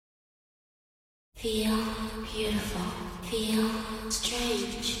feel beautiful, feel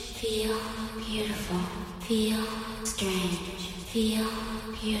strange, feel beautiful, feel strange, feel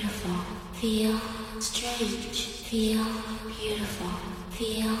beautiful, feel strange, feel beautiful,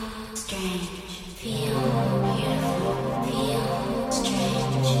 feel strange, feel beautiful, feel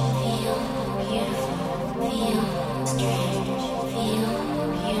strange, feel beautiful, feel strange, feel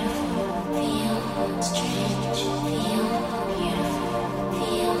beautiful, feel strange, feel beautiful,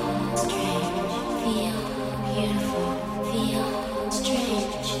 feel strange, feel beautiful, feel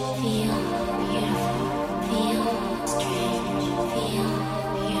strange, feel beautiful, feel strange, feel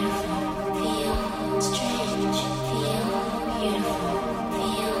beautiful, feel strange, feel beautiful,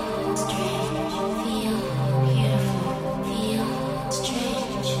 feel strange, feel beautiful, feel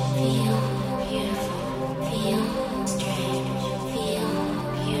strange, feel beautiful, feel strange, feel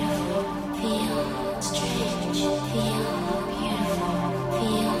beautiful, feel strange, feel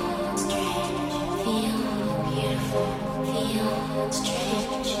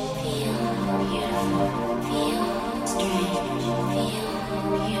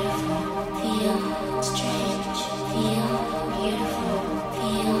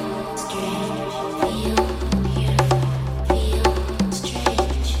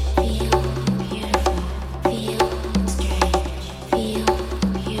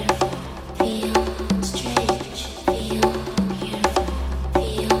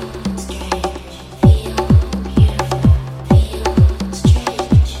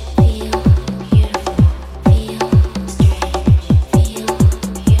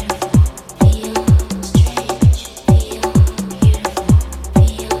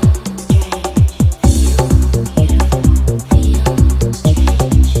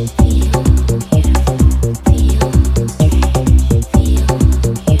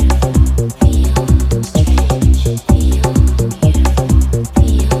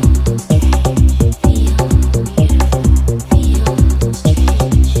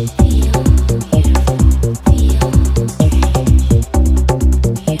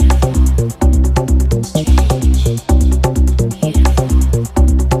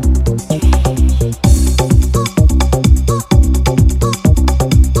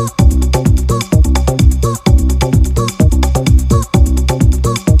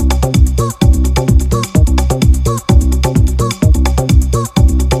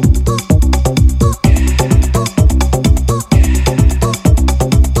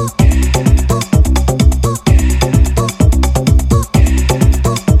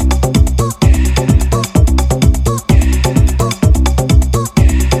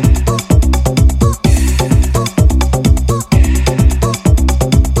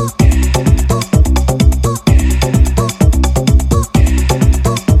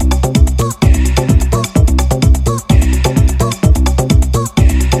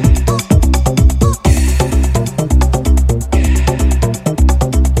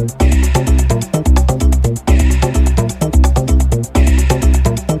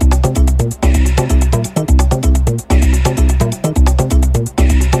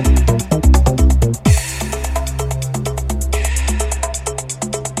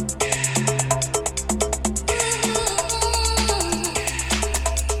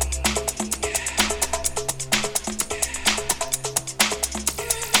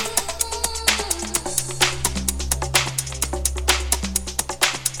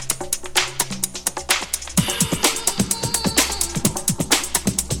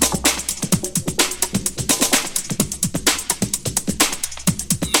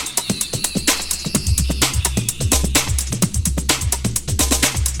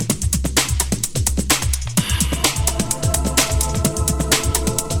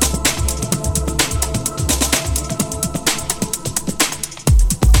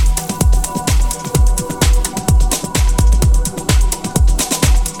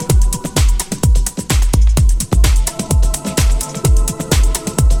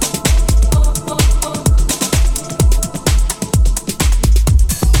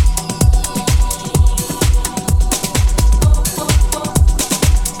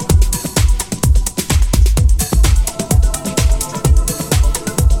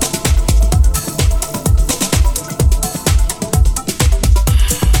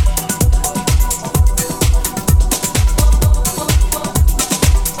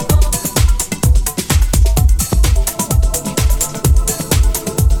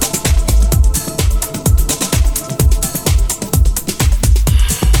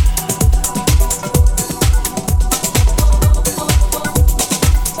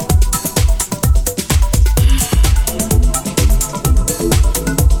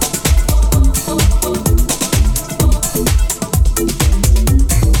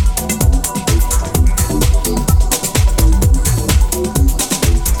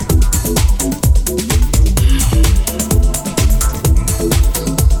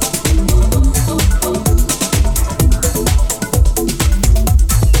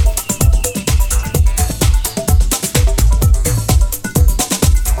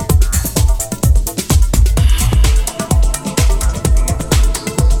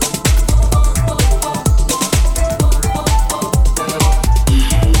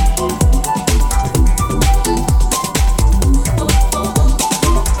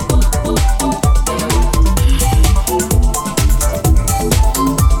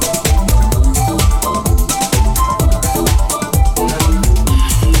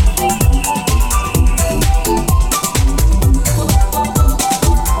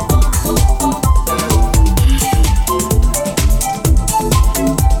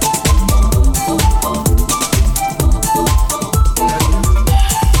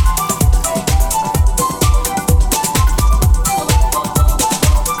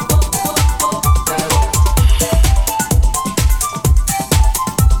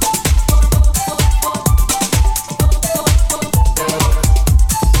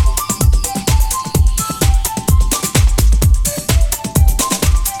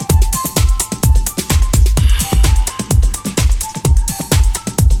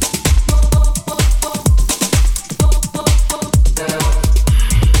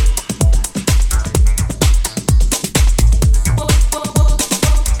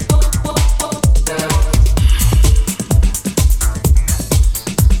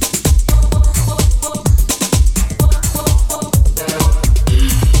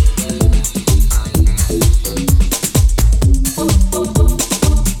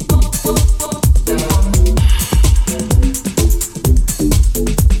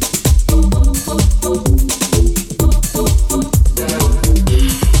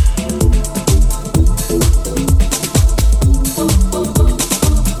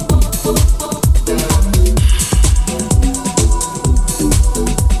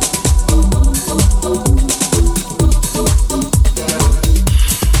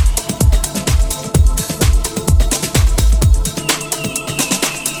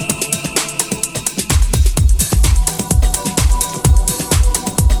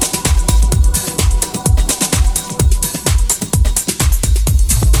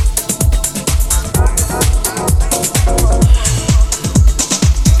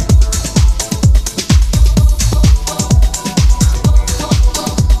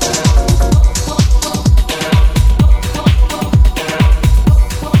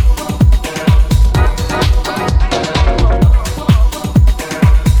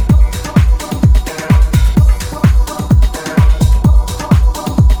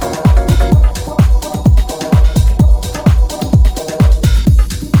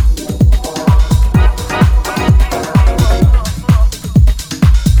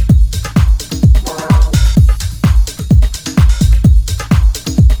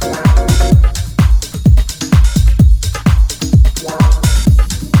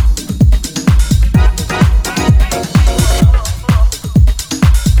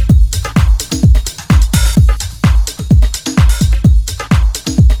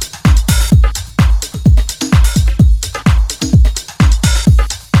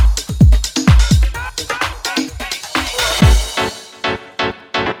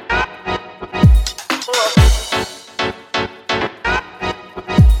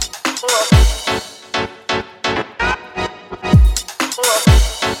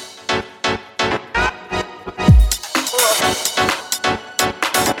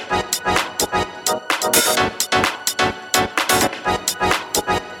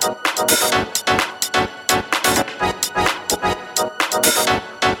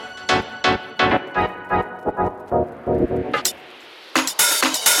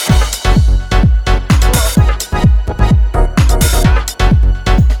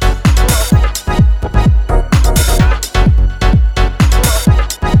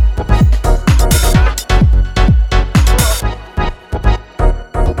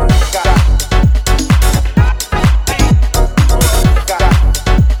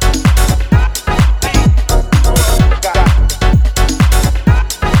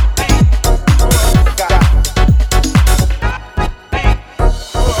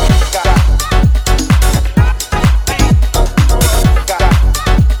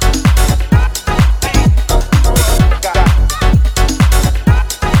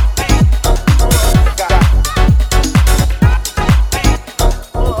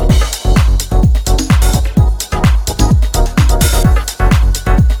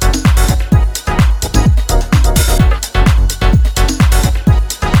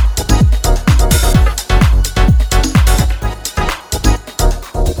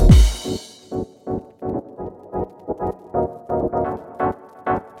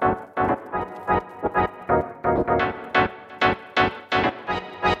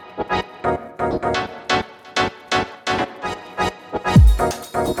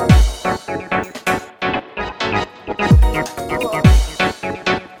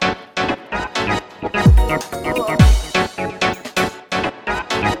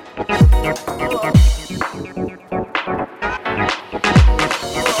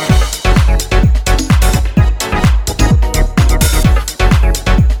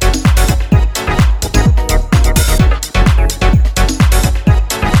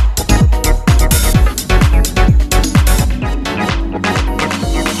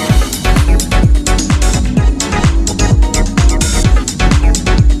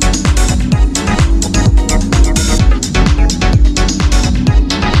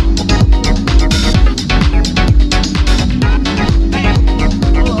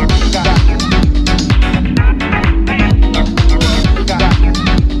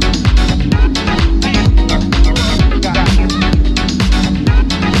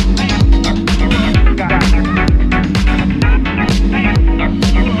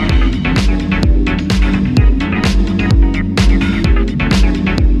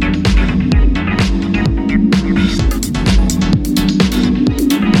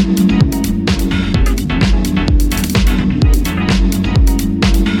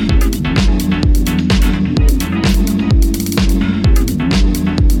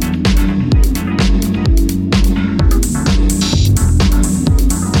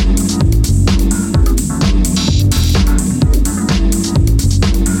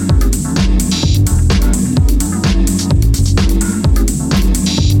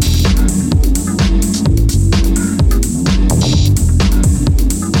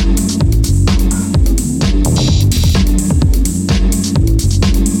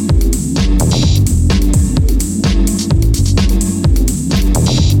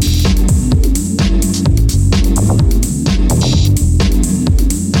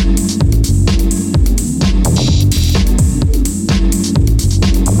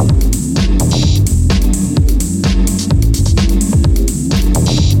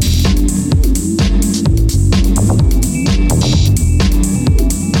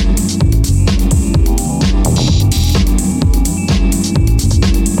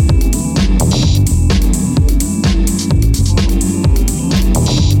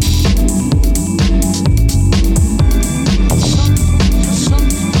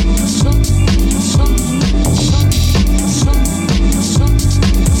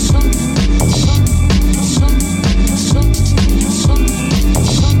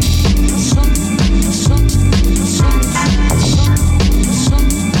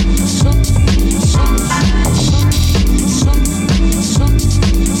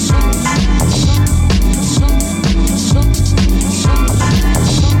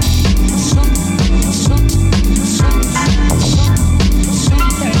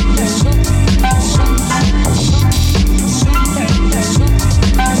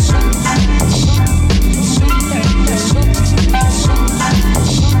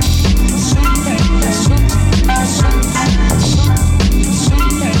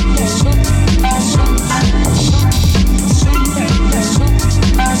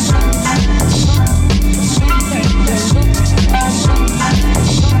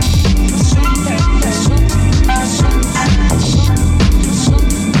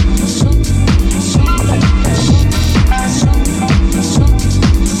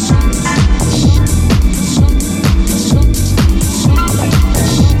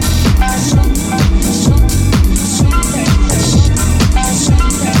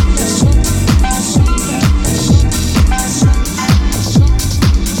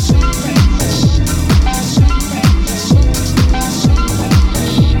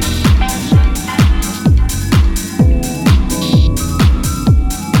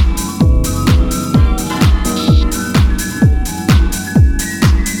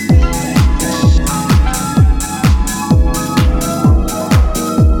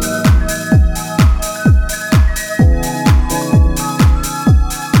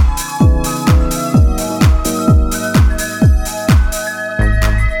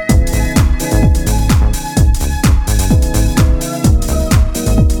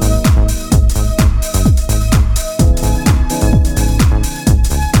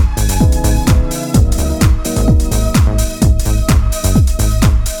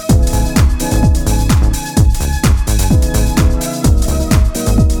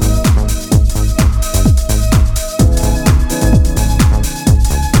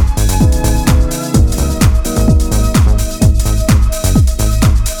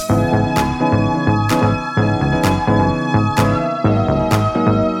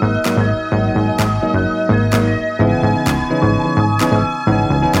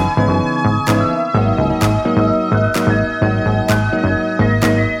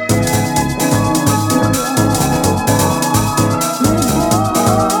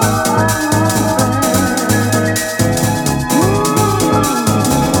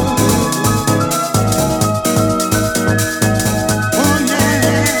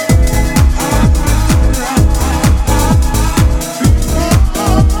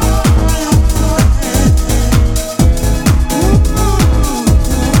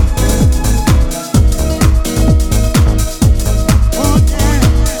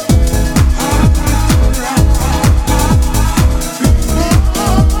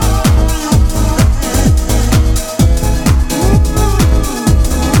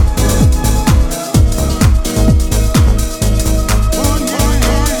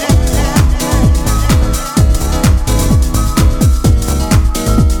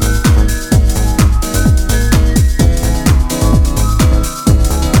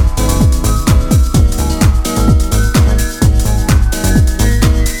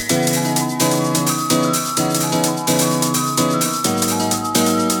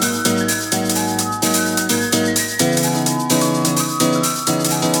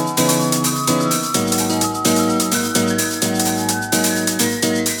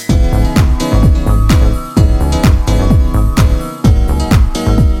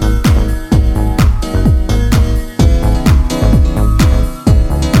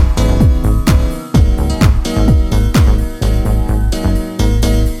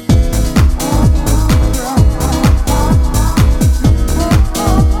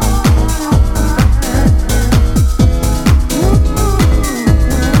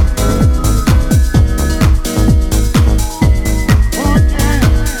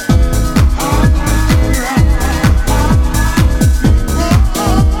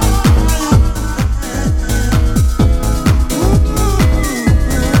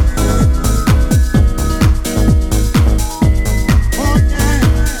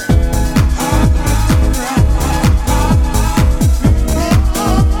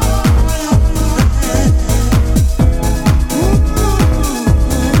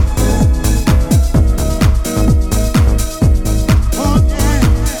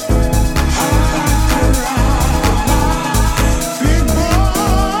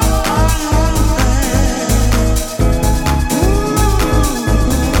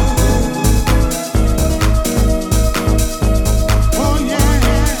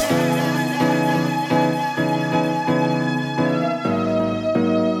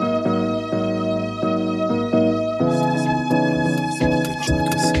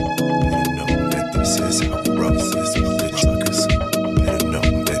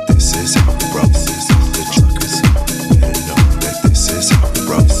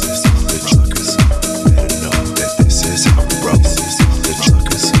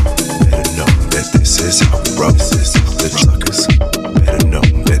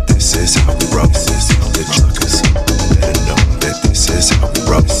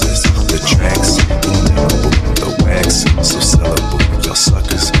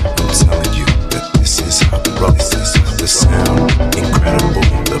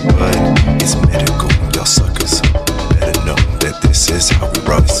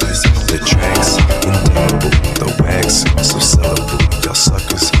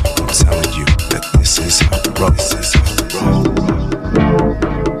roll.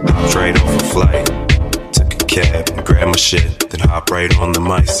 Hopped right off a flight, took a cab and grabbed my shit, then hop right on the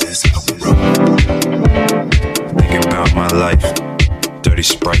mic. Thinking about my life, dirty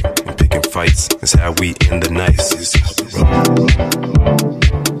Sprite and picking fights is how we end the night.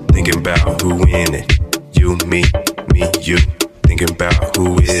 Thinking about who in it, you, me, you. Thinking about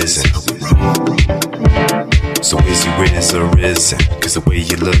who isn't. So is you Riz or isn't? Cause the way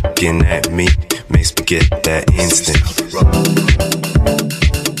you're looking at me makes me get that instant.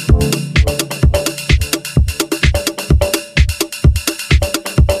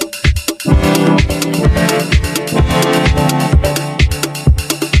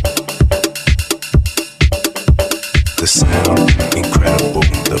 The sound, incredible.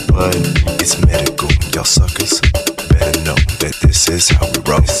 The bud, it's medical. Y'all suckers better know that this is how we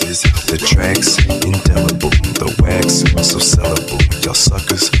roll. The tracks, indelible. The wax, so sellable. Y'all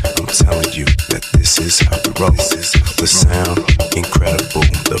suckers, I'm telling you that this is how we roll. The sound, incredible.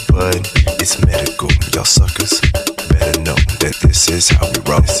 The bud, it's medical. Y'all suckers better know that this is how we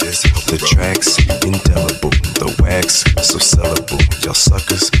roll. The tracks, indelible. The wax, so sellable. Y'all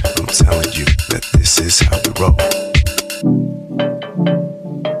suckers, I'm telling you that this is how we roll.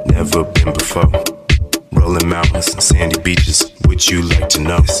 Never been before. Rolling mountains and sandy beaches. Would you like to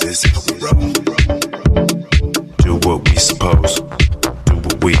know? This is how we roll. Do what we suppose. Do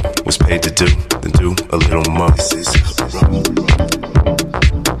what we was paid to do. Then do a little more. This is how we roll.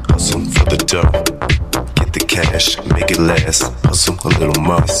 Hustle for the dough. Get the cash, make it last. Hustle a little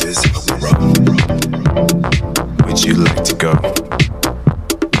more. This is how we roll. Would you like to go?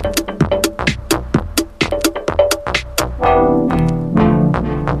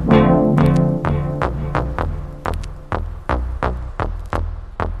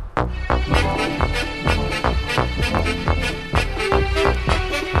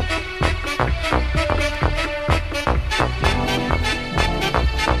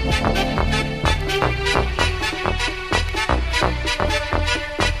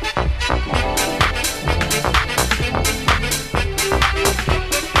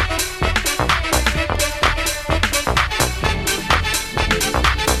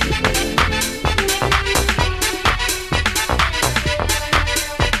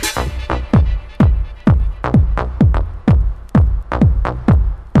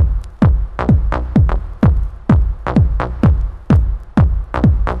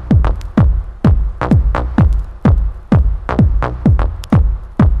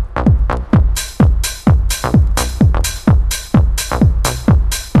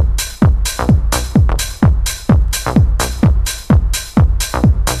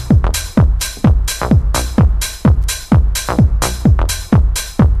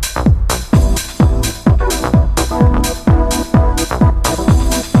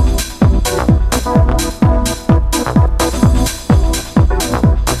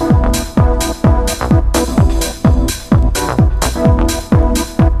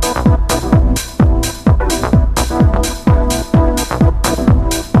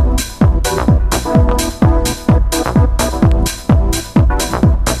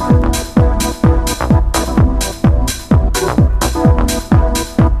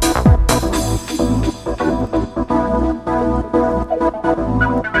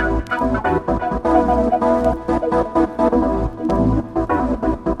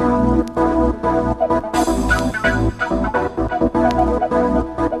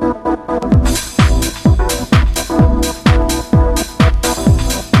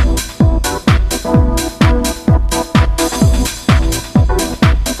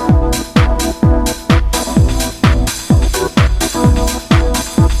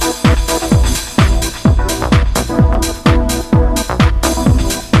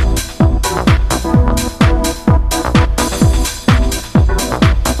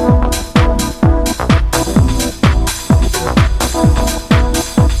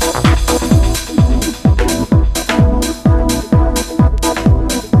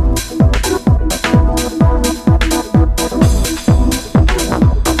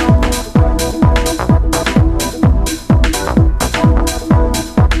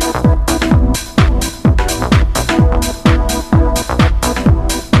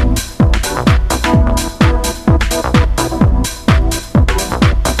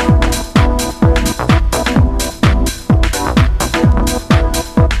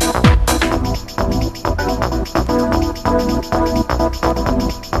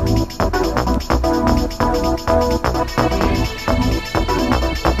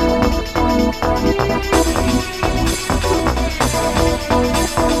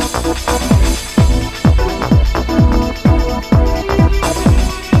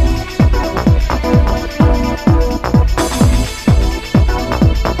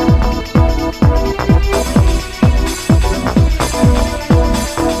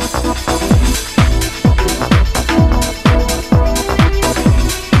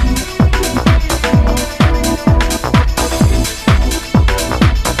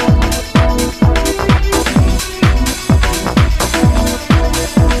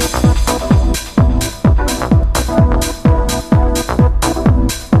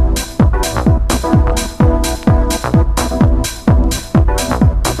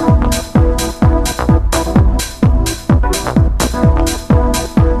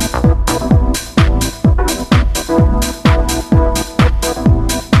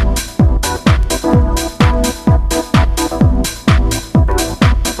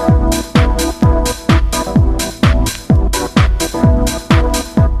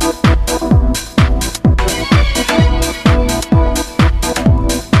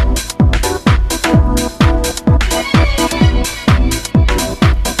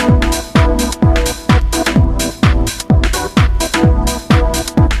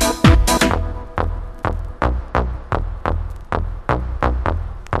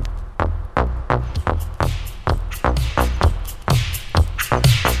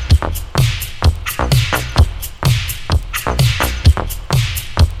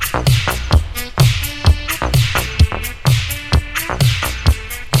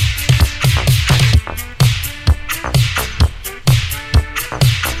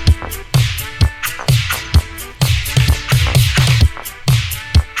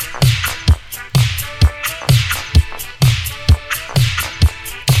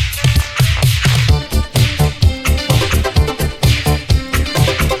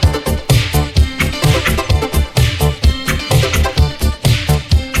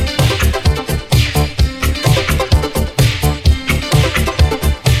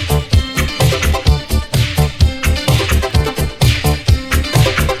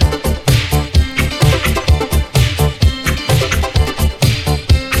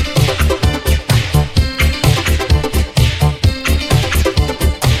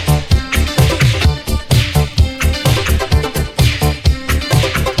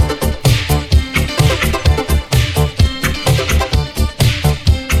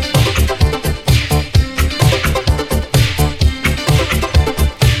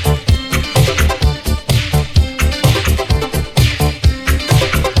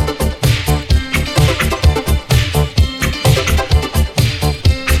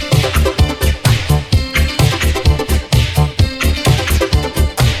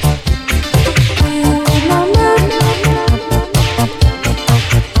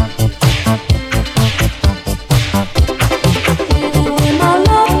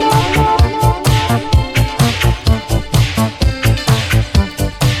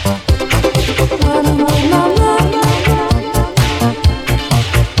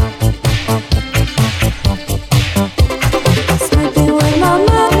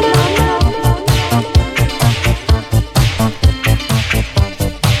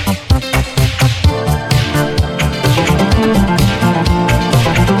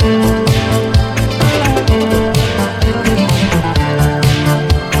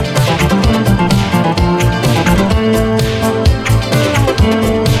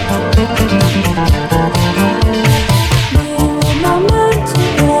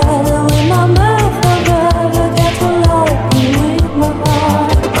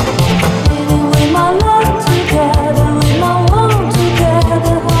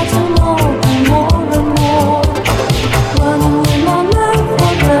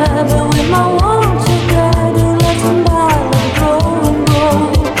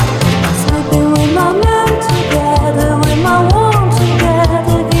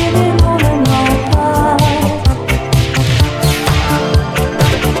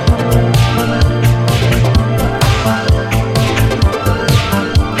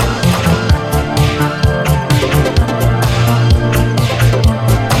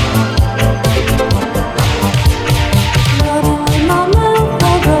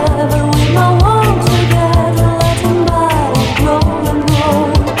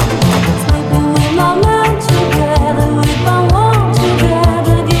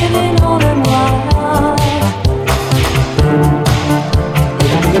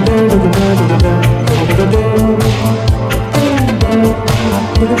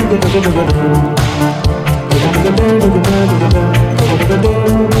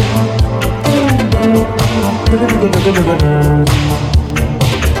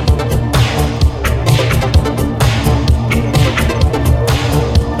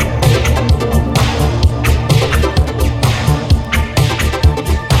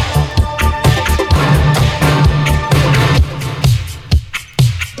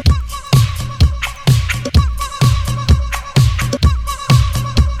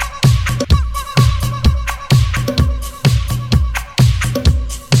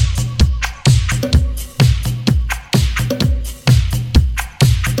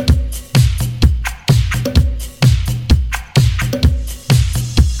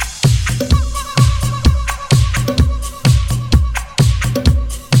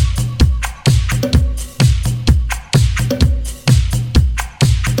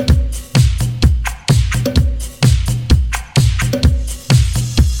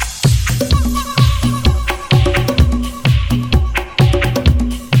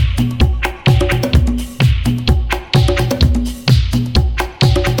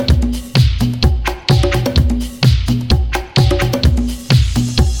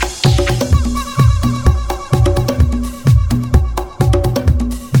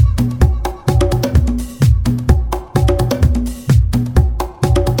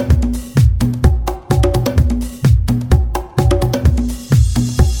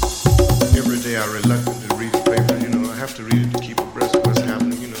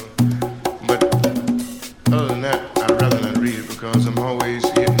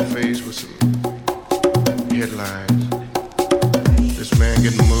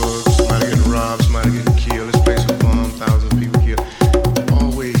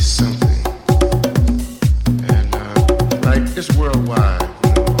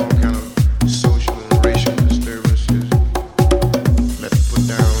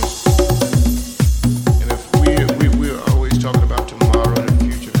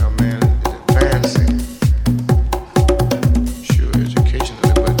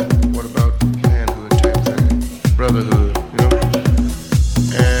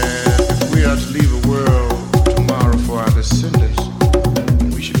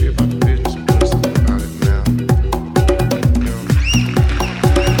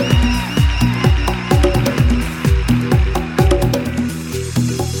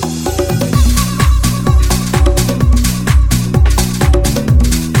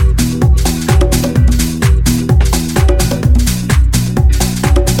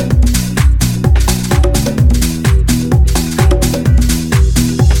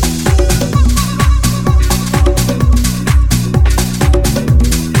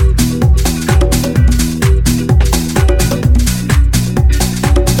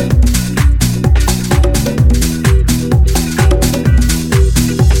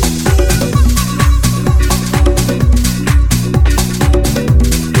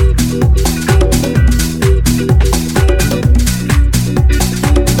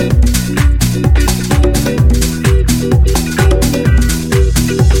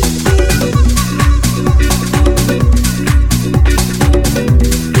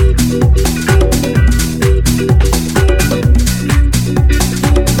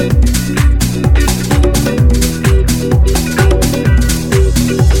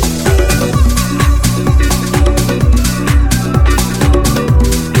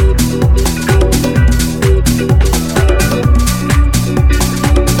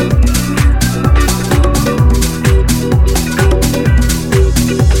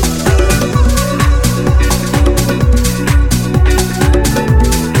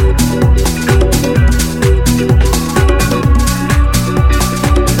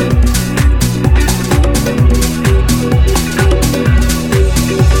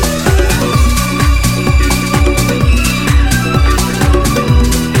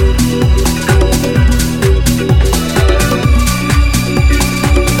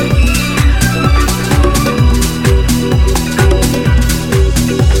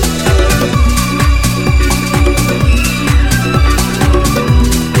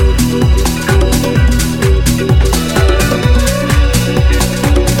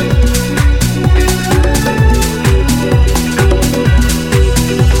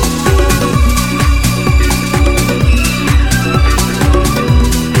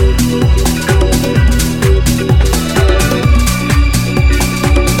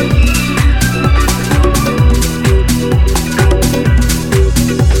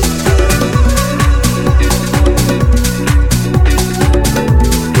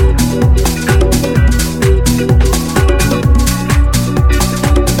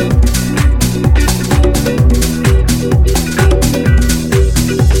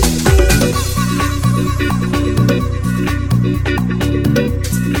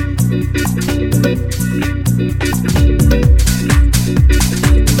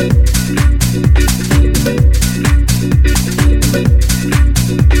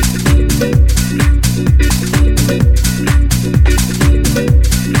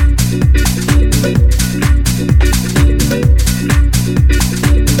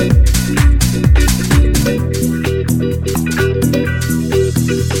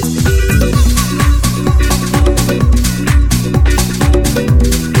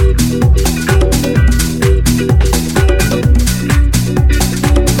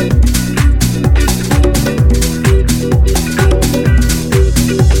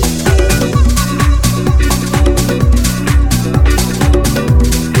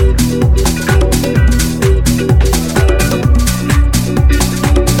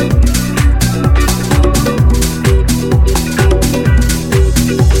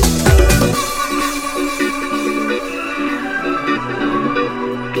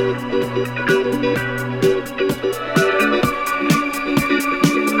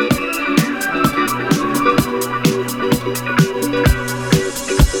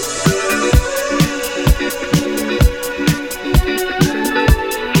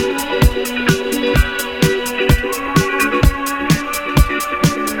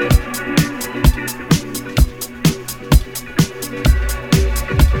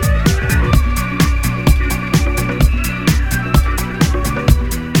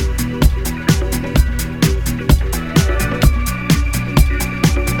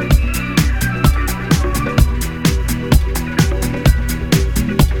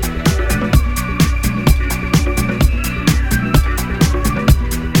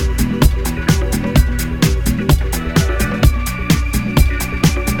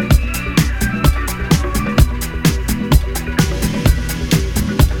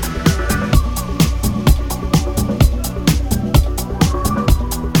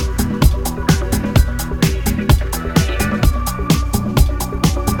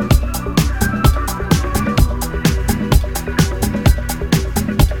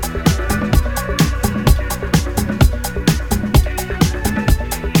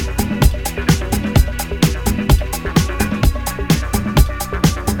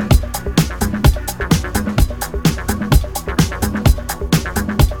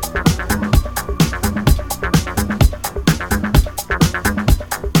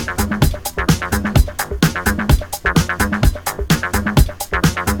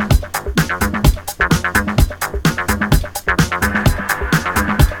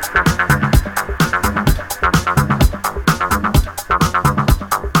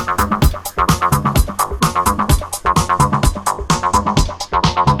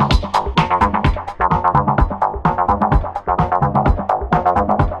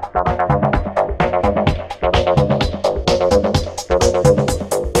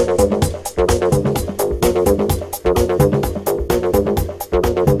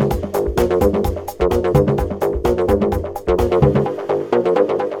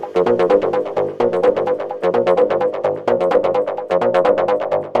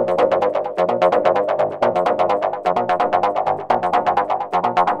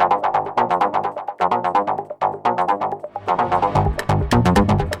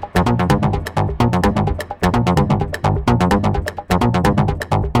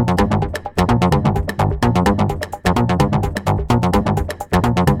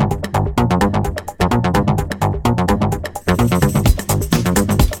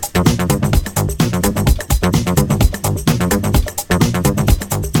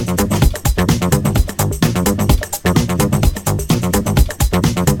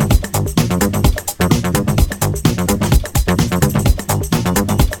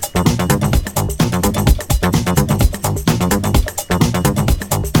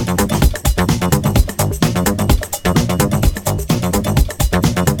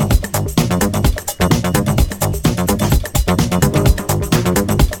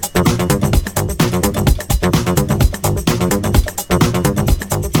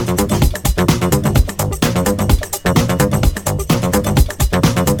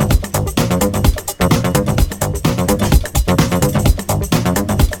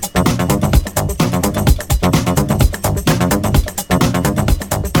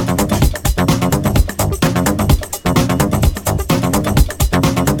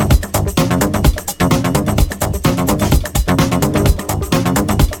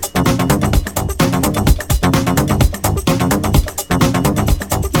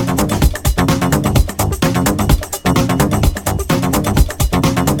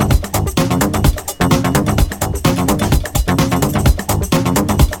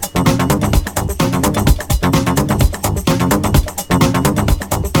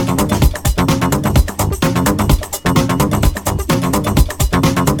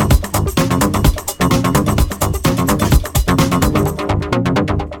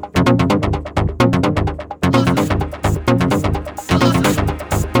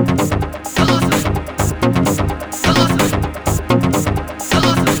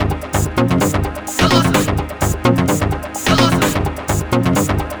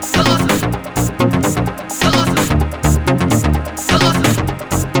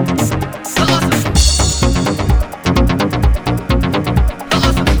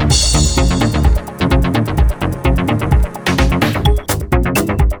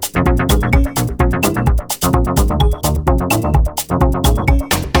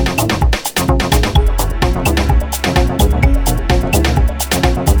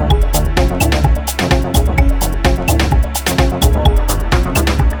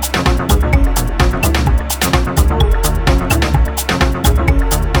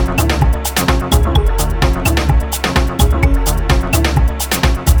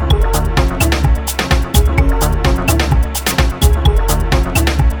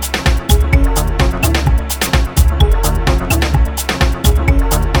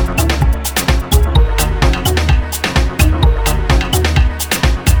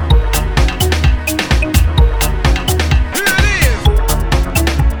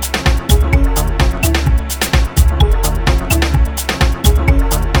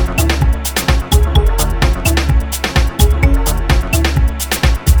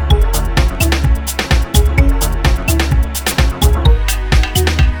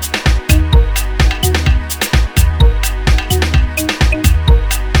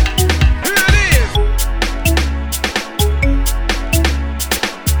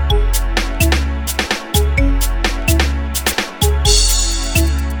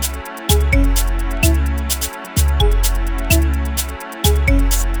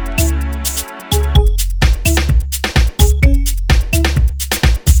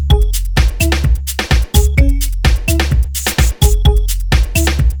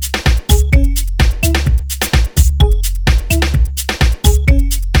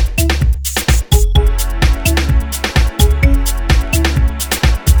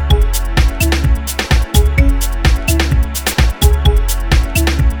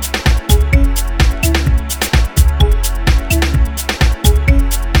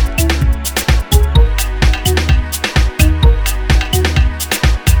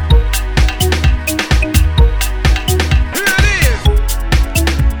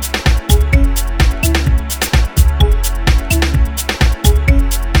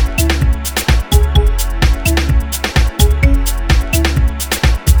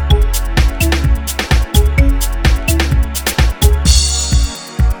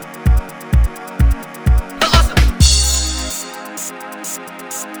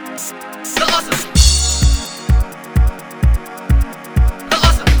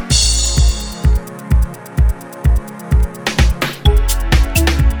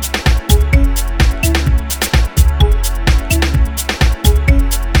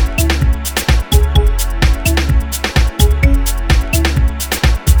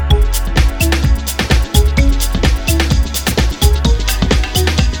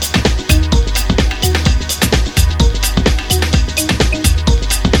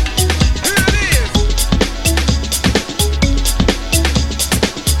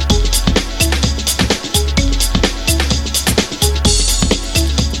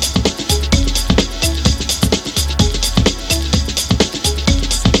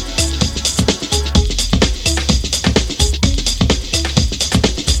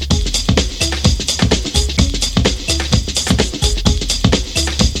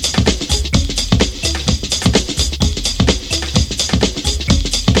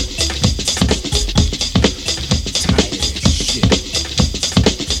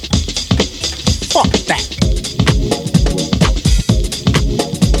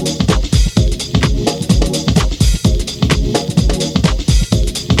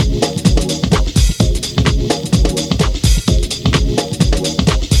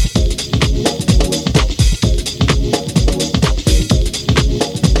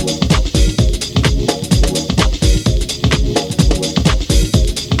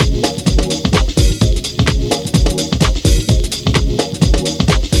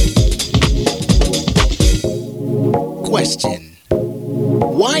 Question.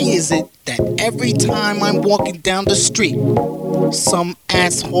 Why is it that every time I'm walking down the street, some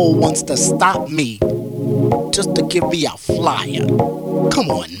asshole wants to stop me just to give me a flyer?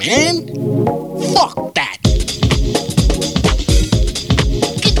 Come on, man. Fuck that.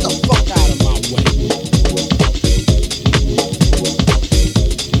 Get the fuck out of my way.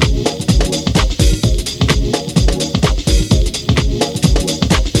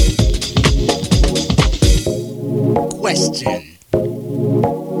 Question.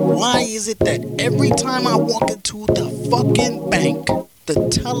 Why is it that every time I walk into the fucking bank, the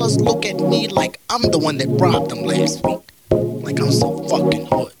tellers look at me like I'm the one that robbed them last week? Like I'm so fucking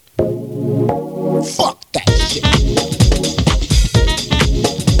hood. Fuck that shit.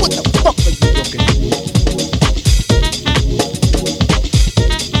 What the fuck are you looking at?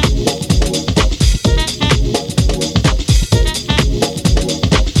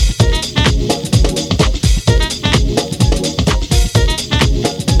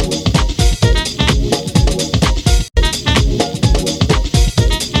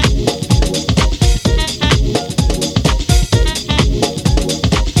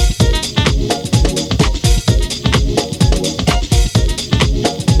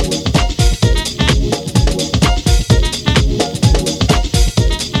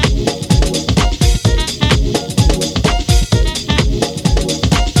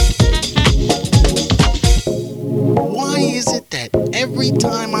 Every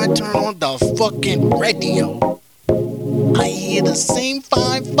time I turn on the fucking radio, I hear the same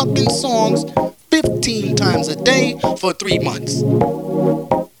 5 fucking songs 15 times a day for 3 months.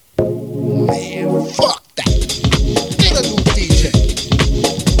 Man, fuck that. Get a new DJ.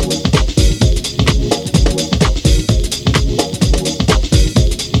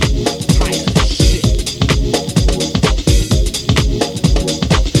 Tired of shit.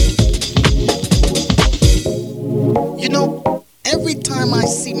 You know, every time I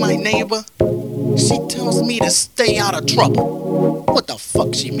see my neighbor, she tells me to stay out of trouble. What the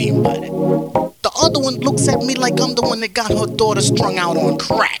fuck she mean by that? The other one looks at me like I'm the one that got her daughter strung out on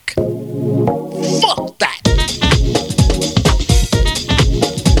crack. Fuck that!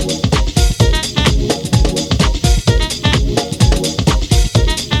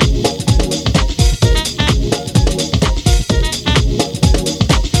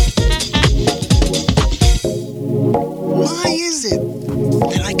 Why is it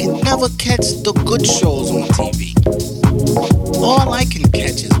that I can never catch the good shows on TV? All I can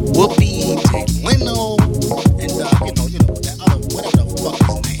catch is Whoopi, Jay Leno, and that other, whatever the fuck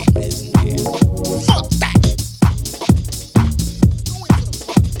his name is, man. Fuck that! Go into the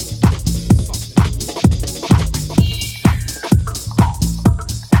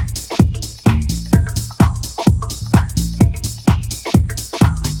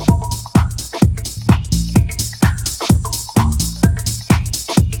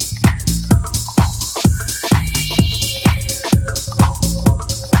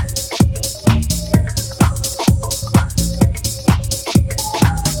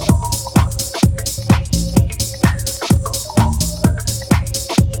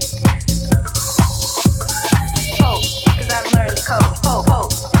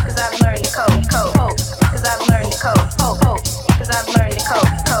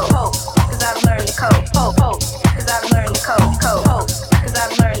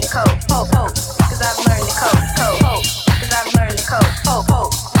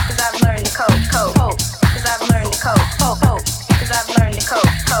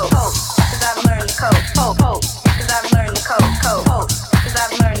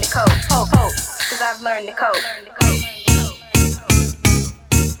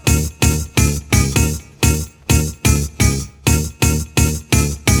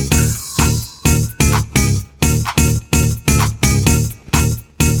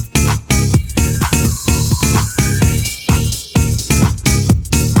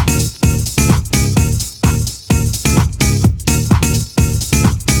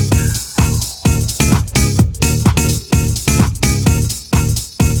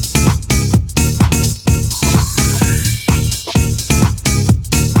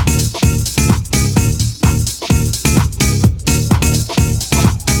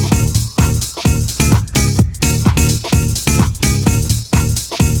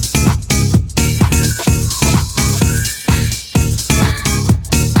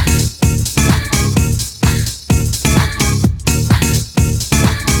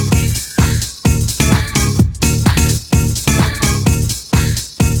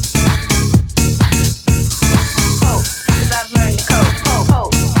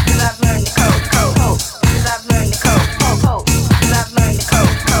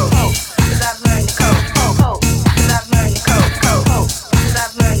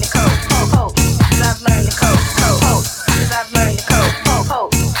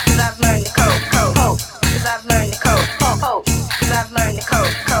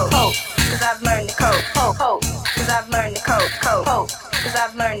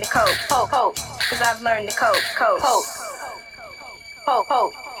I've learned to cope, cause I've learned to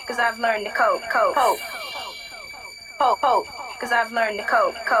cope, cause I've learned to cope, cause I've learned to cope, cause I've learned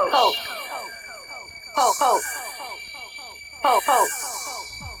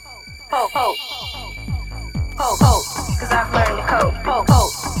to cope, cause I've learned to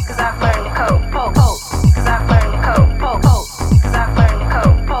cope, cause I've learned to cope, cause I've learned to cope, cause I've learned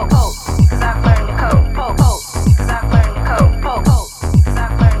to cope, cause I've learned to cope, cause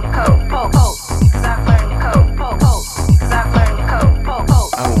I've learned to cope, cause I've learned to cope,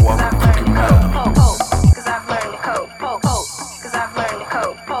 I will walk a crooked mile. cause I've learned to cope, cause I've learned to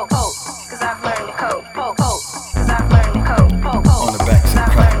cope, cause I've learned to cope, cause I've learned to cope, On the backs of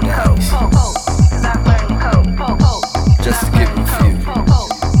crocodiles, cause I've learned to cope, just to give a few.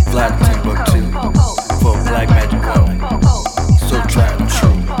 Fly to Timbuktu for a black magic woman, so tried and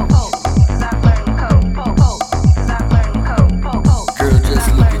true. Girl, just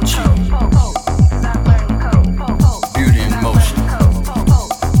look at you, beauty in motion,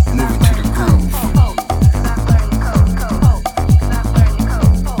 moving to the groove.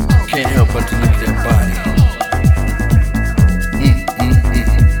 Can't help but to look at that body.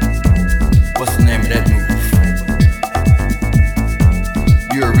 What's the name of that move?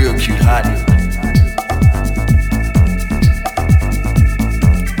 You're a real cute hottie.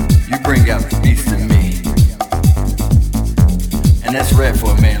 You bring out the beast in me, and that's rare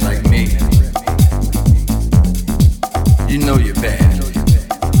for a man like me. You know you're bad,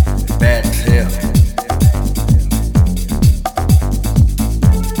 bad as hell.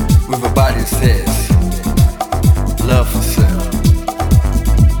 With a body that says, love for sale.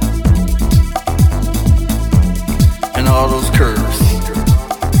 And all those curves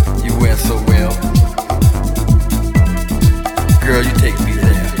you wear so well. Girl, you take me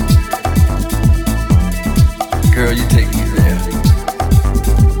there. Girl, you take me there.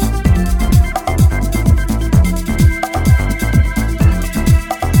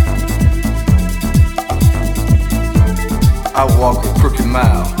 I walk a crooked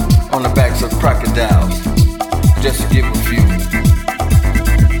mile on the backs of crocodiles, just to give a few.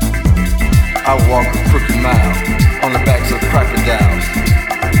 I walk a crooked mile on the backs of crocodiles,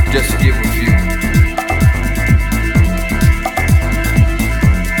 just to give a few.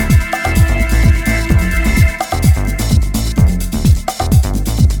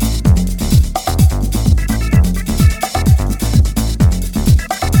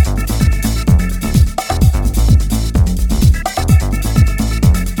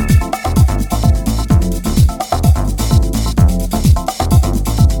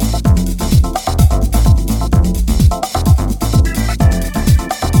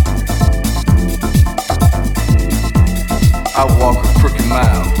 I walk a crooked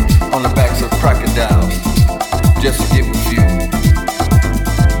mile on the backs of crocodiles, just to give a few.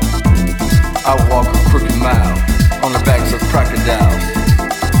 I walk a crooked mile on the backs of crocodiles,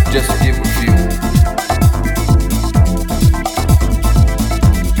 just to give a few.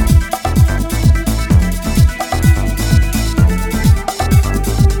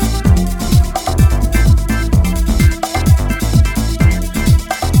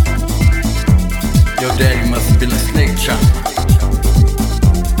 Your daddy must have been a snake charmer,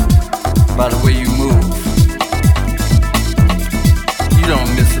 by the way you move. You don't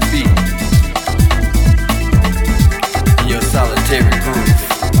miss a beat in your solitary groove.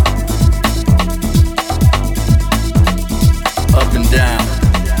 Up and down,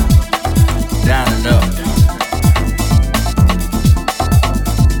 down and up.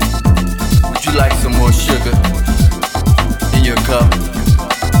 Would you like some more sugar in your cup?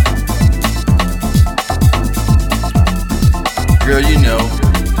 Girl, you know,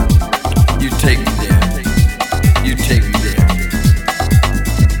 you take me there. You take me there.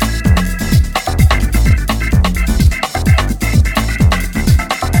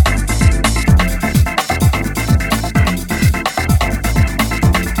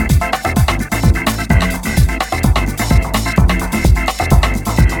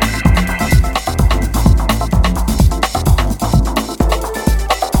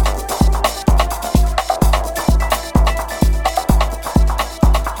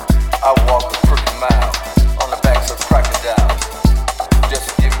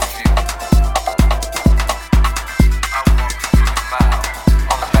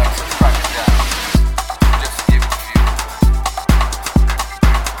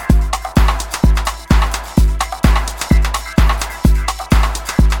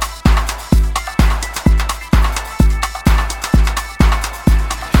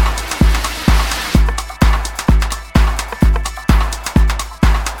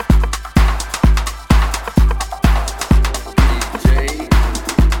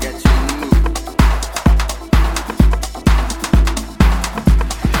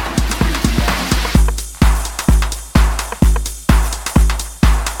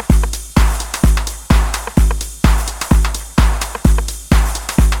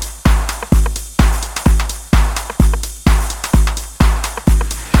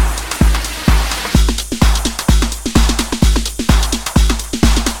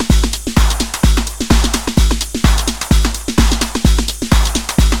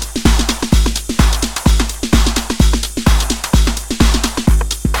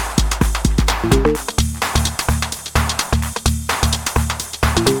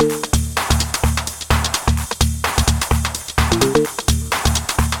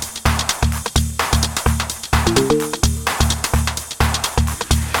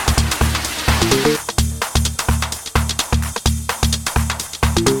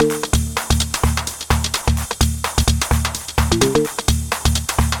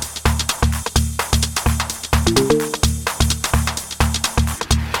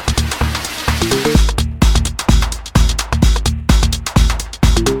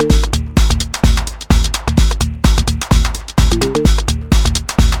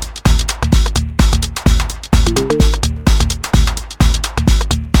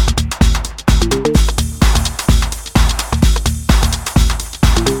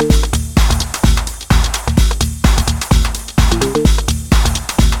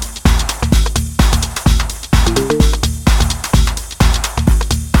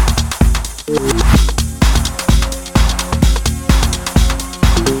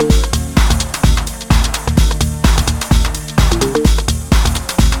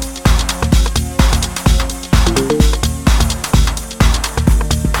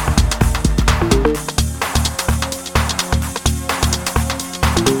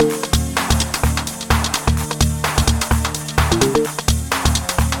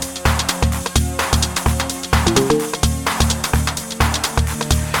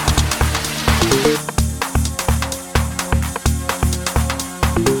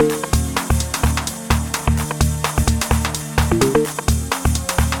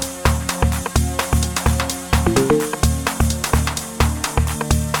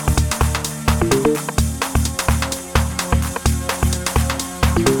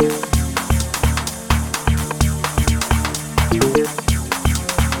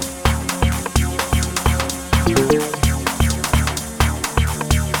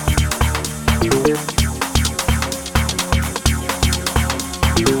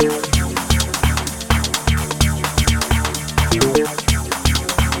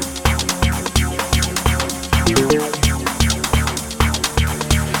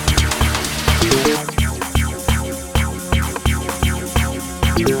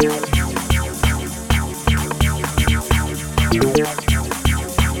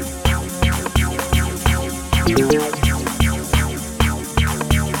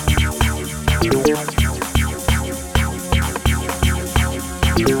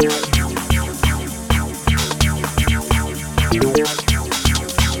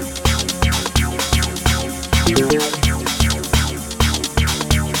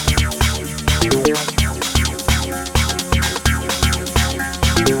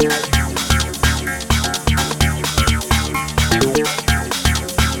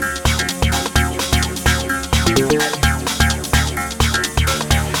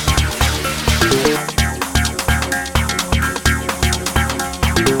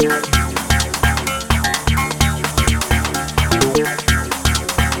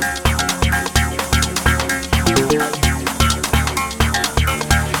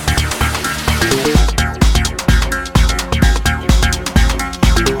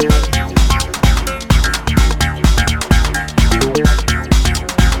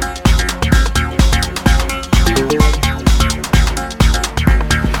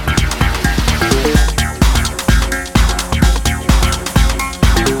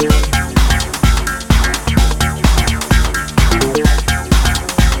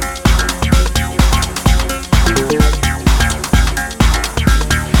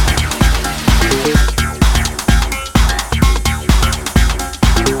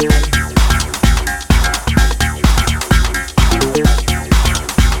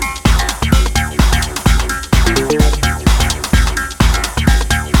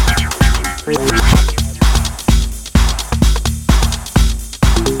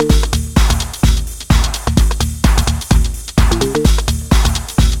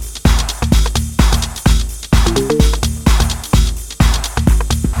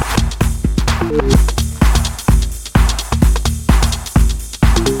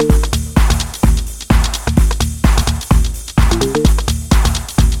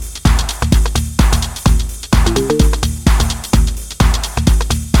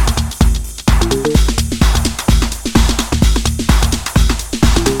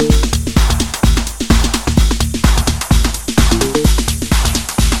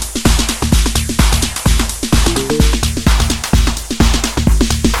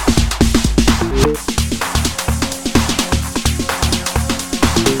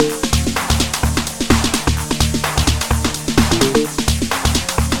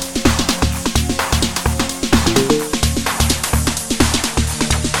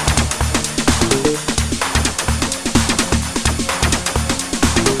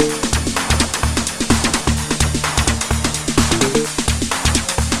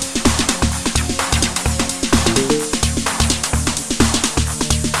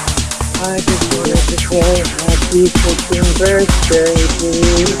 happy 15th birthday to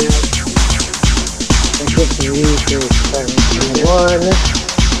you. I guess you for 71.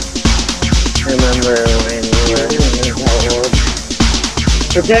 Remember when you were how old?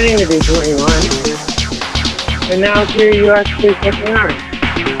 Pretending to be 21. And now here you actually fucking are.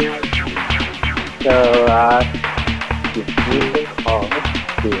 So, give me a call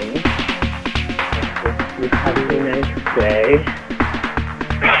soon. You have a nice day.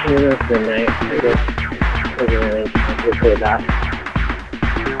 It's the night, I guess. Doesn't really have to say that.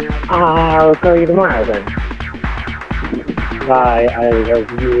 I'll call you tomorrow then. Bye, I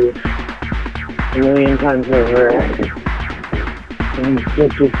love you a million times over. And it's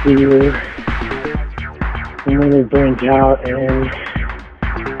good to see you. I'm really burnt out and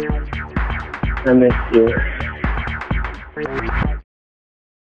I miss you.